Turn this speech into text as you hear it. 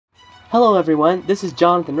Hello everyone, this is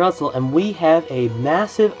Jonathan Russell and we have a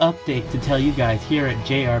massive update to tell you guys here at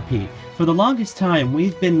JRP. For the longest time,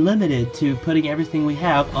 we've been limited to putting everything we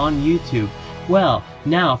have on YouTube. Well,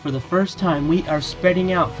 now for the first time we are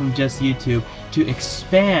spreading out from just YouTube to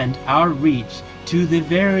expand our reach to the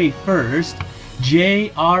very first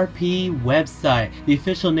JRP website. The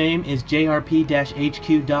official name is jrp-hq.com,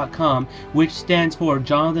 which stands for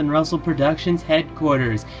Jonathan Russell Productions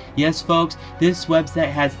Headquarters. Yes folks, this website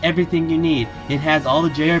has everything you need. It has all the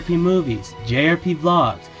JRP movies, JRP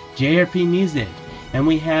vlogs, JRP music, and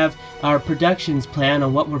we have our productions plan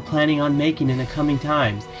on what we're planning on making in the coming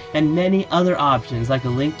times, and many other options like a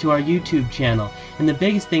link to our YouTube channel. And the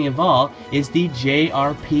biggest thing of all is the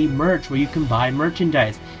JRP merch, where you can buy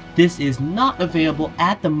merchandise. This is not available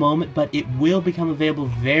at the moment, but it will become available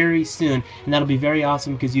very soon, and that'll be very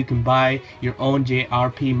awesome because you can buy your own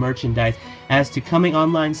JRP merchandise. As to coming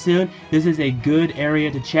online soon, this is a good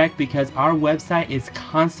area to check because our website is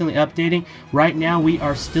constantly updating. Right now we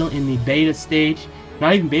are still in the beta stage.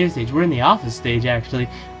 Not even beta stage, we're in the alpha stage actually,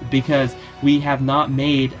 because we have not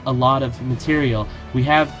made a lot of material. We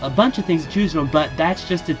have a bunch of things to choose from, but that's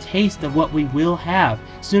just a taste of what we will have.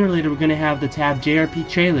 Sooner or later we're going to have the tab JRP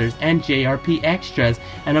trailers and JRP extras,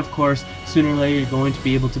 and of course sooner or later you're going to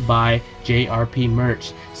be able to buy JRP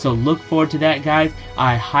merch. So look forward to that, guys.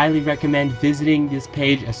 I highly recommend visiting this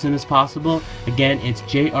page as soon as possible. Again, it's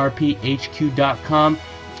jrphq.com.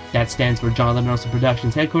 That stands for Jonathan Russell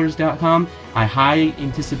Productions Headquarters.com. I highly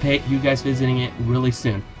anticipate you guys visiting it really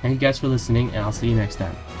soon. Thank you guys for listening, and I'll see you next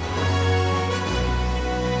time.